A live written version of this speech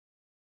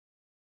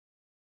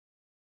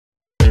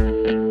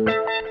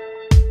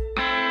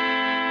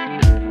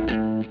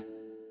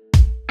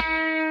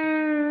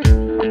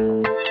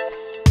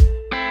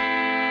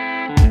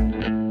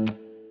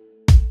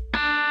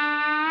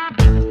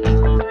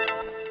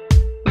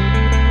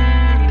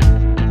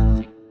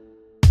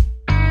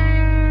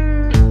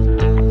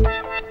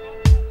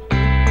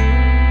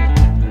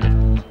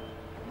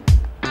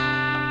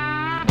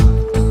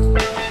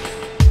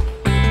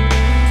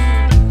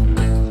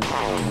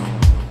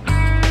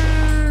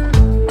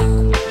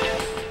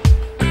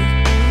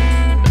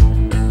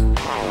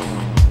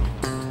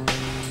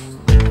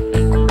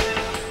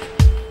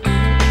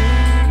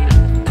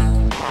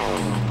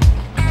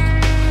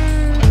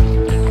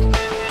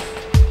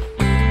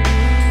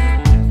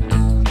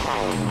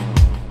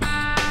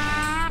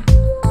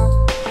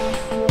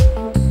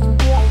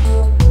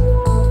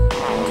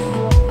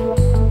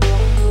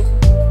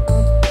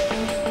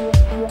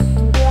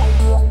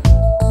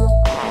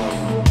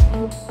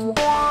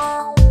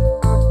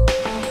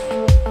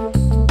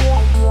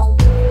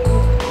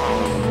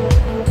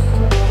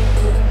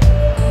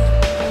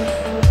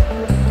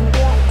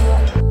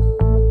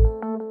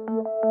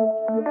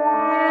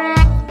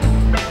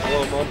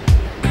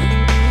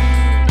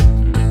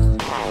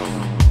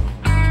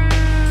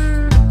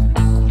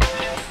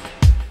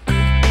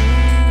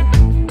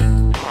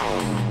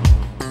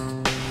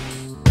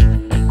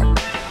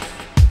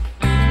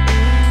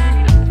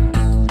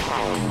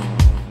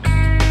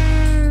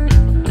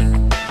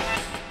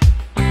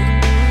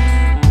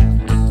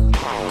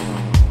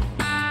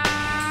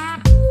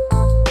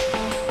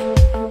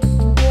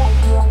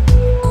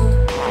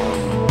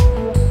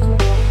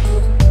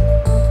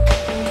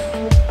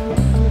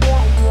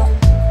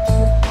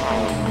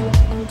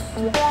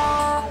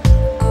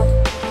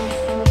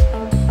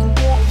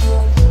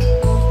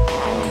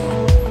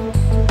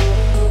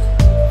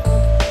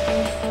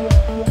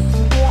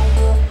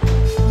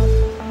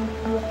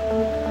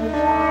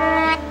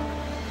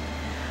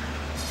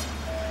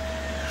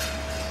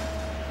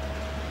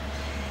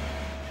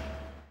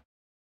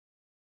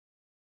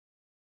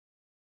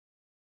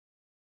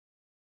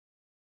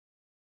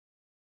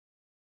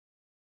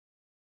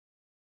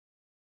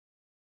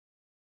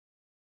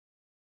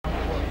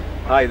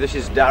Hi, this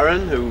is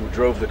Darren, who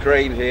drove the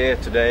crane here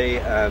today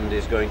and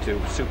is going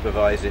to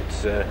supervise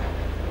its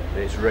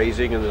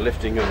raising and the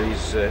lifting of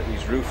these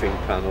roofing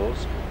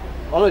panels.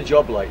 On a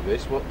job like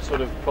this, what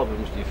sort of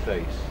problems do you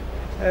face?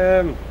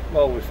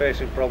 Well, we're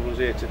facing problems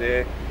here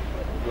today.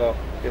 We've got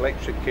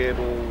electric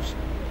cables,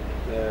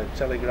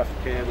 telegraph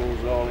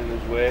cables all in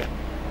its way.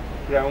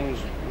 Ground's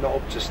not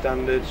up to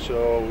standard,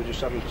 so we're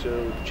just having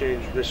to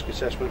change risk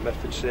assessment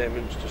method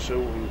statements to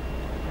suit and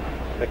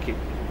make it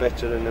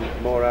better and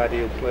a more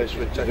ideal place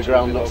for it to. Is the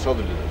ground not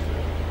solid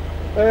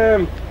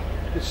enough?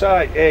 The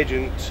site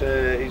agent,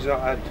 he's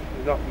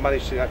not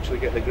managed to actually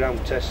get the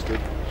ground tested.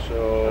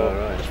 So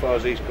as far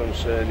as he's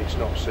concerned, it's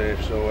not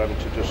safe. So we're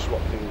having to just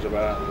swap things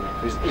about.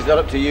 Is that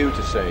up to you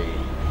to say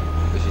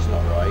this is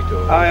not right?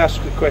 Or? I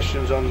asked the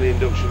questions on the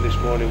induction this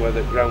morning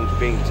whether the ground's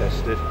being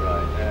tested.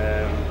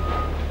 Right.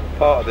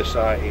 Part of the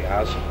site it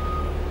has,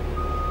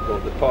 but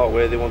the part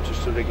where they want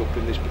us to rig up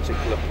in this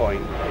particular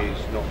point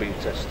is not being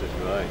tested.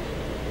 Right.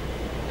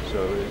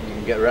 So you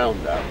can get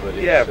around that, but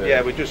it's,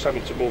 yeah, we're just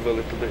having to move a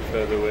little bit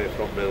further away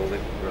from building.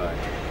 Right.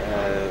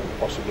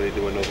 Possibly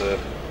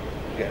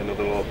get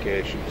another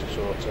location to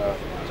sort out,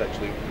 to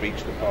actually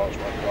reach the parts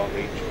where I can't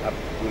reach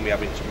when we're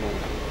having to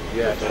move.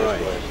 Yeah, that's right.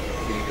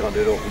 You can't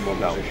do it all from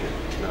one position.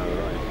 No,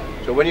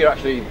 right. So when you're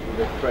actually,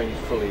 the crane's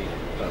fully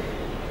up,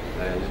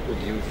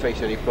 do you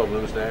face any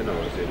problems then,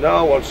 or is it?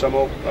 No, once I'm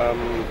up,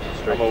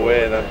 I'm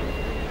aware that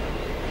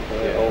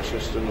all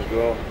systems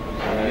go.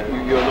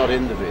 You're not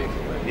in the vehicle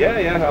then?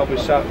 Yeah, I'll be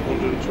sat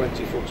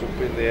 120 foot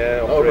up in the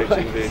air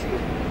operating vehicle.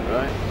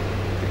 Right.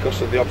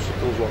 Because of the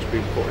obstacles what's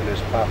been put in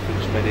this path,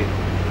 it's made it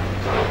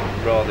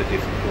rather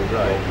difficult.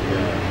 Right.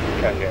 Yeah.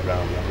 You can get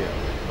around that.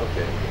 Yeah.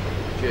 Okay.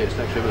 Cheers.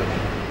 Thanks very much.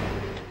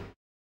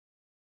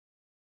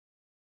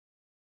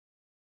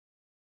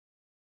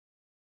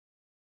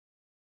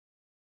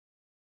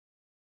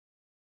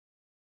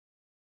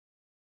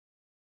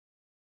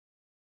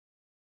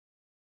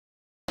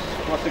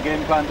 What's the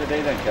game plan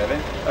today then, Kevin?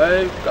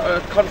 We've got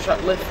a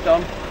contract lift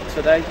on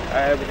today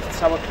with the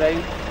tower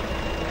crane.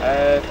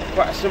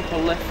 Quite a simple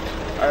lift.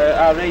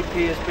 Our AP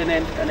has been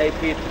in and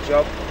AP'd the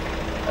job.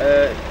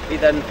 He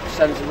then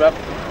sends a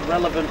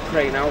relevant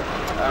crane out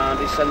and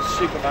he sends a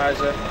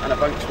supervisor and a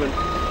banksman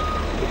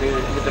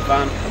with the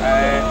van.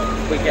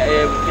 We get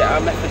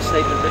our method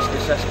statement risk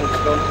assessments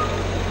done.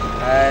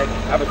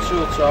 Have a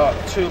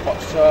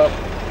toolbox tour,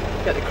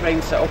 get the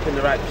crane set up in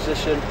the right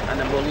position, and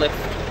then we'll lift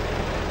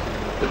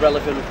the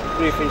relevant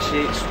roofing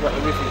sheets, what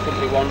the roofing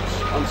company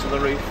wants, onto the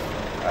roof.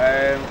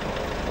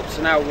 Up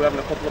to now we're having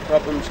a couple of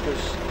problems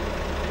because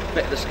a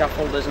bit of the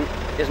scaffold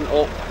isn't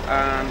up,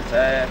 and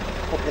a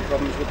couple of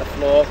problems with the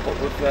floor, but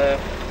we've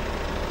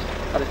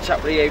had a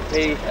chat with the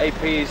AP.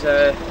 AP's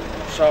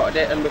sorted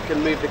it and we can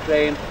move the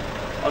crane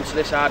onto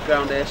this hard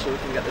ground here so we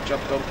can get the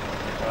job done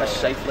as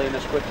safely and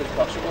as quick as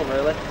possible,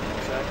 really.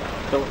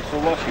 So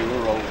what's your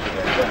role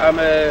today?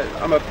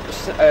 I'm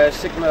a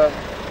Sigma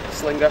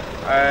slinger.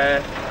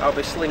 I'll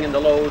be slinging the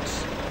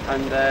loads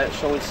and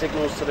showing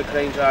signals to the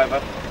crane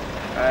driver,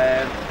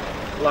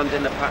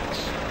 landing the packs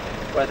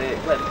where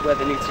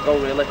they need to go,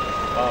 really.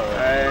 Oh,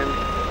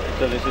 right.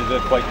 So this is a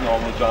quite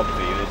normal job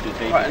for you. This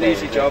is quite an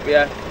easy job,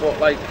 yeah. But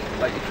like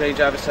the crane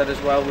driver said as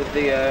well, with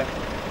the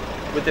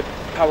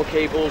power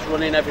cables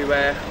running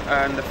everywhere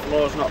and the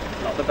floor's not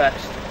the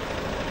best,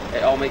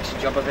 it all makes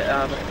your job a bit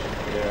harder.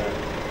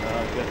 Yeah.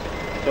 Good.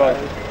 So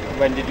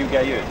when did you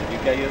get here? Did you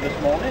get here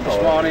this morning?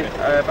 This morning,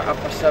 about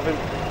 7:30,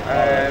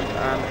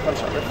 and the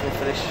contract lift will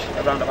finish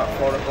around about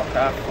 4 o'clock,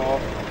 half 4.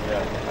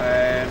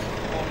 Yeah.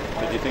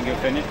 So do you think you'll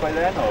finish by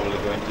then, or will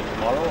it go into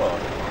tomorrow? Or?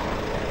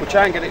 We'll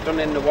try and get it done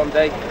in the one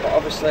day, but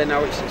obviously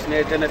now it's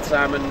near dinner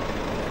time and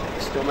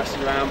it's still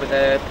messing around with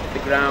the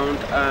ground,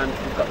 and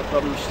we've got the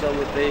problems still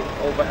with the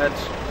overheads.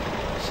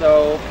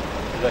 So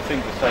I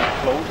think the site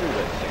closes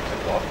at 6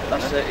 o'clock.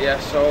 That's it, yeah.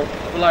 So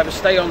we'll either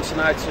stay on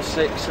tonight till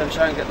 6 and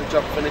try and get the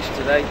job finished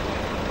today.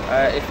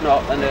 If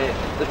not, then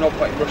there's no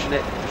point in rushing it.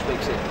 It just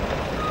makes it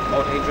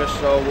more dangerous.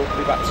 So we'll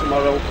be back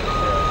tomorrow.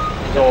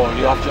 Yeah. So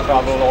you have to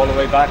travel all the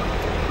way back?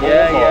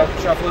 Yeah,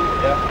 travel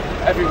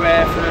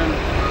everywhere from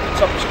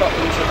top of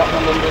Scotland to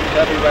bottom of London,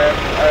 everywhere.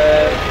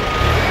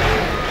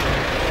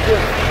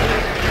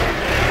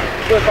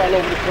 Work all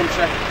over the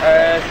country.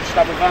 Just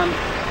have a van.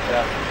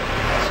 Yeah.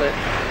 That's it.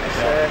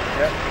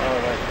 All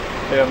right.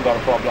 So you haven't got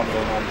a problem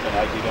going on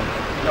tonight, you don't?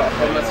 Not a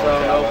problem at all,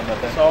 no.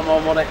 It's all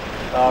more money,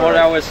 more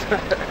hours.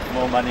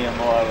 More money and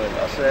more hours.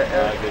 That's it,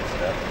 yeah. Good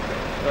stuff.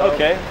 So,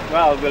 okay,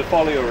 well, we'll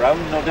follow you around,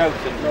 no doubt,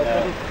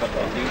 and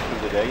continue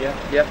through the day, yeah?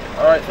 Yeah,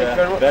 alright, thank you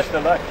very much. Best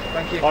of luck.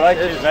 Thank you. Alright,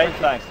 cheers, mate,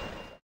 thanks.